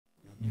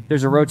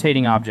there's a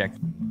rotating object.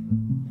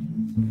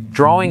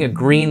 Drawing a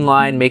green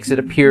line makes it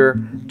appear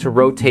to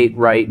rotate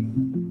right.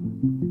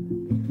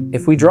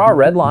 If we draw a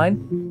red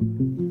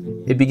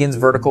line, it begins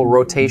vertical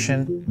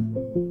rotation.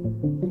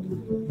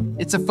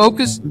 It's a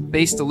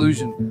focus-based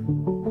illusion.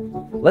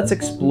 Let's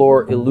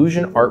explore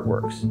illusion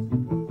artworks.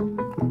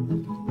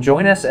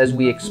 Join us as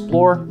we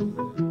explore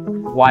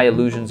why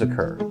illusions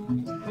occur.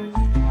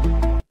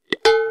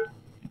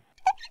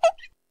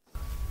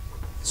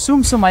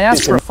 Sum, I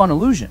asked for a fun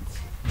illusion.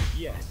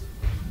 Yes.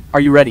 Are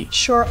you ready?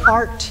 Sure,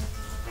 art.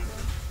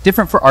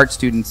 Different for art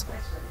students.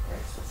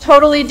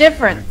 Totally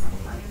different.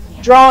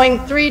 Drawing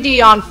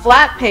 3D on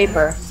flat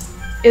paper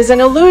is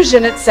an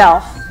illusion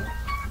itself.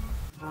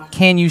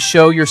 Can you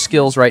show your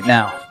skills right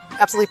now?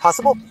 Absolutely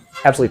possible.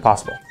 Absolutely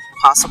possible.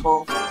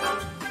 Possible.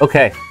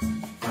 Okay.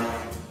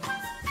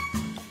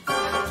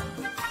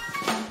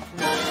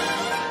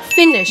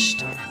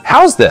 Finished.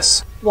 How's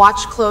this?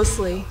 Watch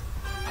closely.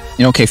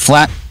 Okay,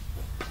 flat.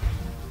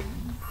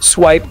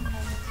 Swipe.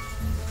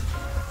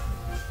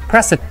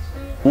 Press it.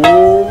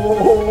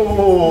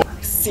 Whoa.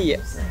 See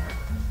it.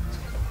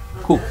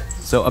 Cool.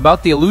 So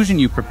about the illusion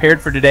you prepared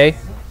for today.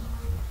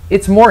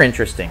 It's more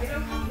interesting.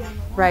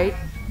 Right?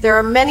 There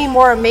are many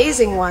more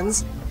amazing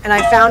ones, and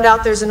I found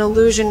out there's an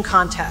illusion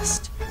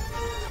contest.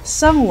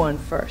 Someone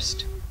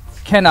first.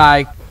 Can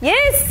I?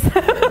 Yes!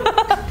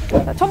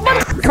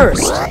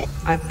 First,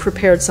 I've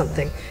prepared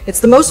something. It's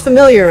the most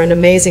familiar and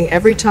amazing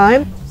every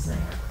time.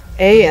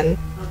 A and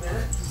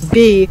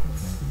B.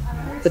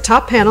 The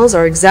top panels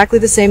are exactly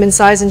the same in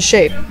size and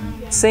shape.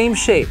 Same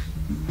shape.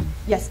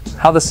 Yes.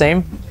 How the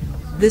same?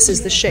 This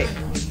is the shape.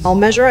 I'll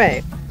measure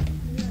A.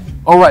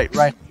 Oh, right.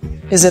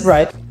 Is it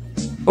right?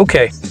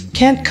 Okay.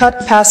 Can't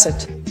cut past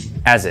it.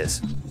 As is.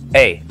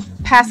 A.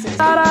 Pass it.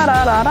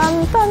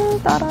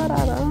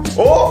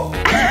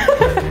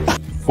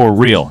 For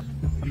real.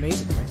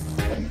 Amazing.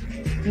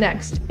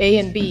 Next, A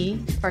and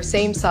B are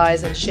same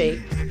size and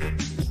shape.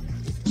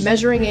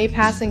 Measuring A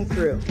passing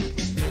through.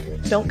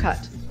 Don't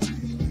cut.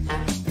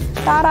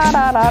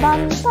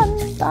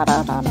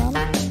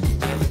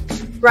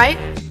 Right?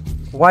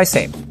 Why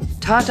same?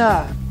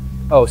 Ta-da.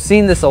 Oh,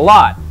 seen this a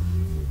lot.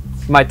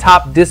 My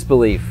top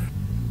disbelief.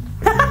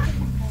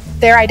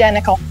 They're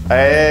identical.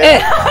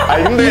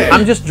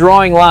 I'm just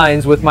drawing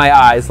lines with my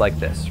eyes like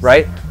this,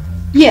 right?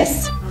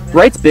 Yes.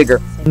 Right's bigger.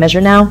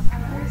 Measure now.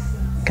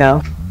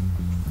 Go.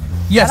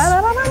 Yes.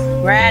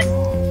 Red.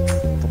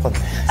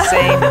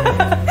 Same.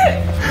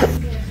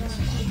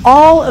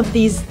 All of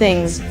these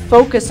things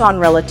focus on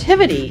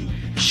relativity,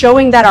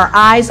 showing that our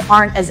eyes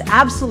aren't as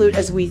absolute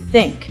as we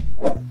think.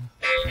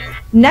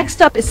 Next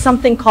up is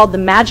something called the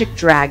magic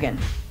dragon.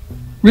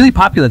 Really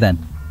popular then.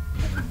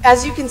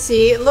 As you can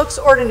see, it looks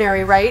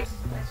ordinary, right?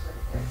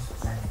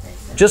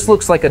 Just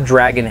looks like a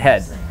dragon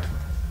head.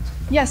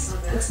 Yes,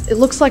 it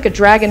looks like a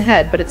dragon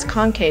head, but it's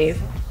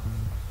concave.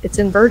 It's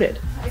inverted.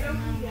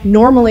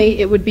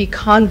 Normally, it would be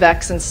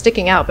convex and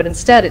sticking out, but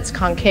instead it's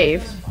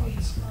concave.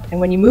 And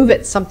when you move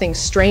it, something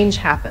strange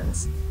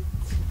happens.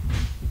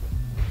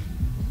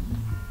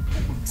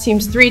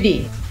 Seems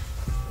 3D.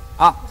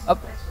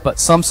 But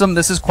Sum,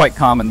 this is quite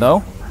common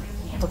though.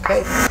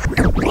 Okay.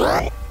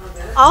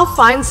 I'll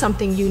find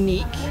something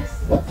unique.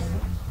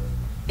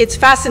 It's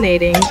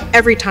fascinating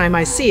every time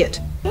I see it.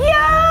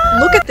 Yeah!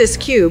 Look at this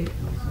cube.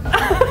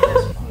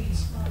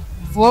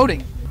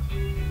 Floating.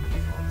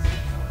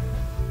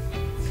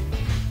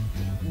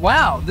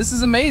 Wow, this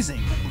is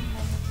amazing.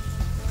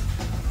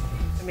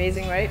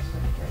 Amazing, right?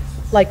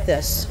 Like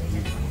this.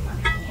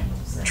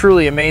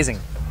 Truly amazing.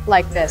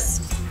 Like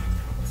this.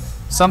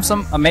 Sum,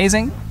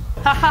 amazing.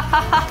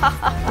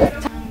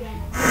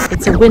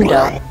 It's a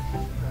window.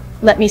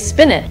 Let me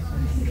spin it.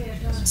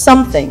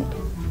 Something.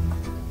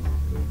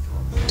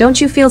 Don't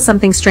you feel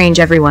something strange,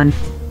 everyone?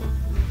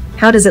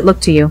 How does it look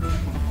to you?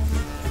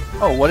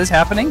 Oh, what is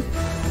happening?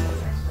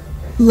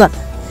 Look,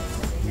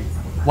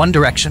 One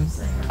direction.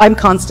 I'm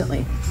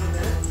constantly.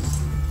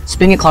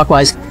 Spin it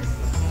clockwise.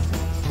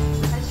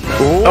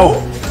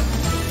 Oh.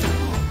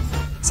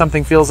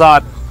 Something feels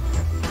odd.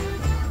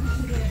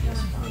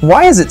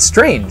 Why is it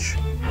strange?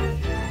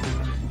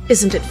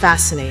 Isn't it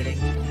fascinating?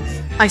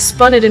 I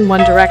spun it in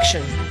one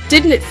direction.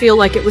 Didn't it feel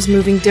like it was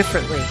moving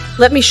differently?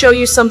 Let me show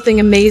you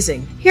something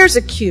amazing. Here's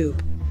a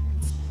cube.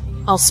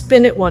 I'll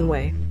spin it one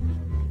way.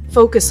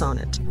 Focus on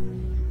it.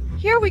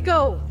 Here we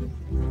go.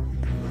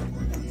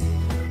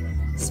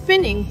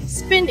 Spinning,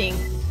 spinning.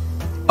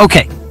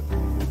 Okay.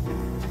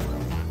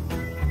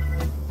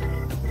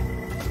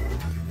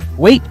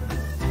 Wait.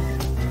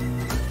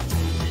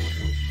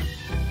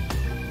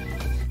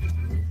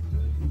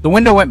 The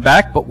window went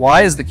back, but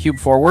why is the cube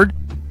forward?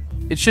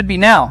 It should be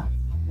now.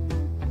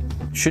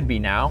 Should be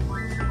now.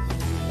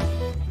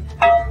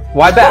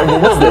 Why back?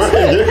 What's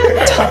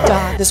this?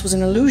 Ta-da, this was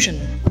an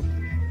illusion.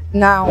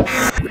 Now,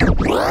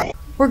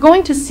 we're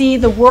going to see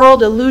the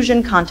World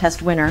Illusion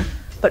Contest winner,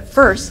 but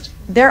first,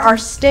 there are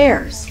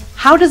stairs.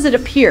 How does it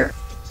appear?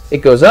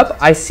 It goes up,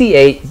 I see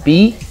a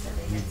B.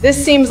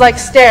 This seems like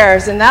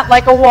stairs and that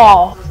like a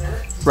wall.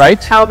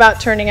 Right? How about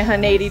turning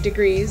 180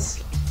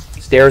 degrees?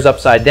 Stairs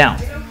upside down.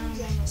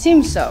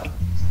 Seems so.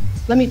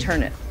 Let me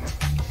turn it.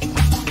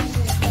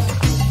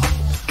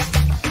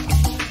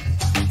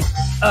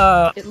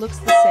 It looks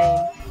the same.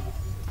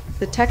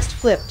 The text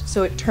flipped,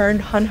 so it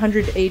turned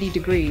 180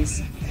 degrees.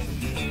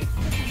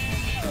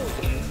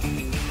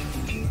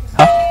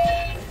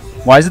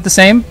 Why is it the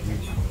same?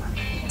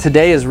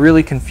 Today is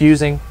really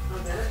confusing.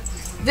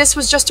 This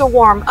was just a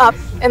warm-up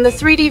in the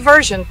 3D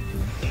version.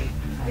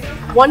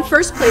 Won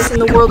first place in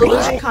the World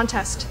Illusion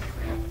Contest.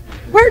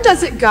 Where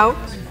does it go?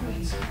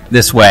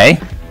 This way.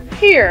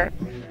 Here.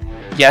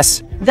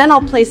 Yes. Then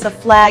I'll place a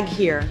flag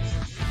here.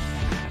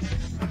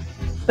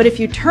 But if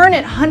you turn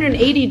it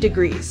 180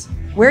 degrees,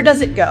 where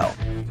does it go?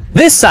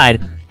 This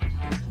side.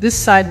 This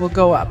side will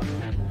go up.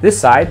 This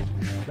side.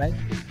 Right?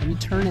 Let me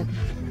turn it.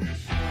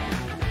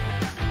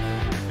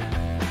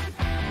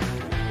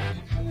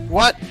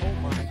 What?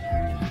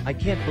 I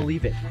can't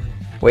believe it.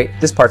 Wait,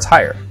 this part's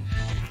higher.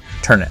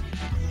 Turn it.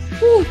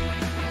 Whew.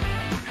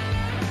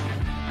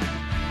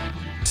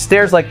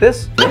 Stairs like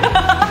this?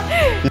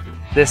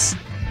 This.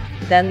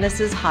 Then this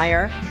is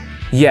higher.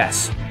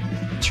 Yes.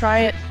 Try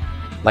it.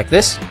 Like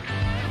this?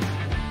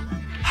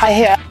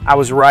 Higher. I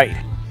was right.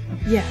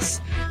 Yes,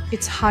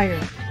 it's higher.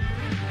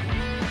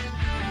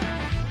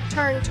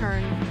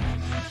 Turn.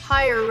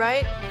 Higher,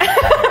 right?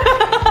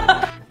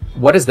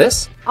 What is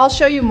this? I'll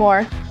show you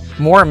more.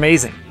 More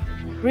amazing.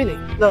 Really?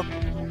 Look.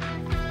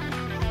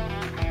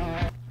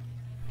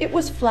 It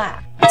was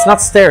flat. It's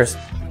not stairs.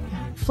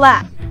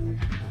 Flat.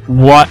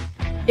 What?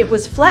 It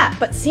was flat,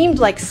 but seemed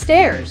like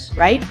stairs,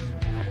 right?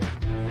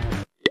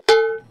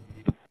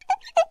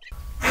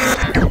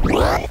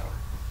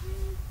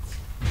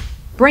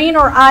 Brain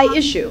or eye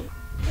issue?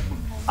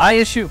 Eye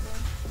issue.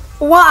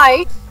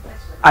 Why?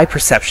 Eye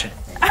perception.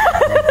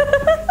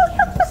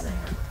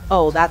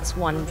 Oh, that's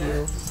one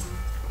view.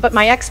 But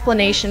my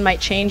explanation might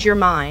change your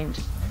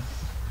mind.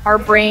 Our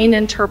brain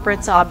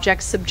interprets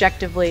objects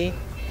subjectively,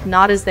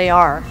 not as they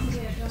are.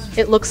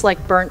 It looks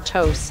like burnt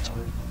toast.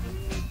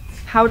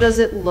 How does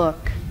it look?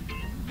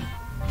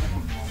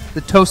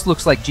 The toast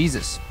looks like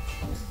Jesus.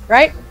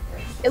 Right?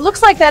 It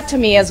looks like that to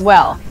me as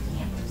well.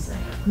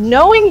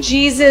 Knowing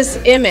Jesus'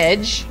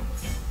 image,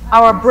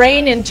 our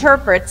brain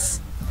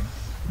interprets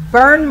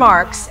burn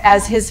marks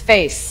as his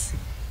face.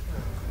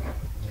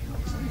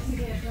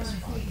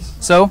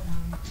 So,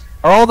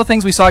 are all the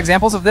things we saw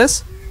examples of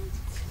this?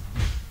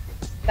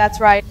 That's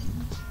right.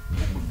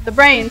 The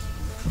brain.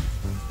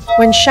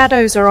 When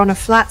shadows are on a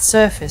flat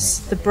surface,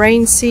 the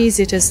brain sees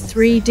it as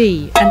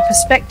 3D, and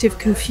perspective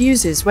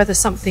confuses whether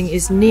something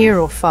is near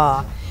or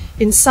far.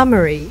 In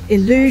summary,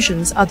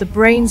 illusions are the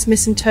brain's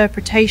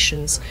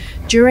misinterpretations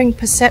during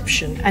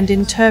perception and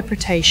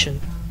interpretation.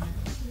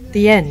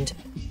 The end.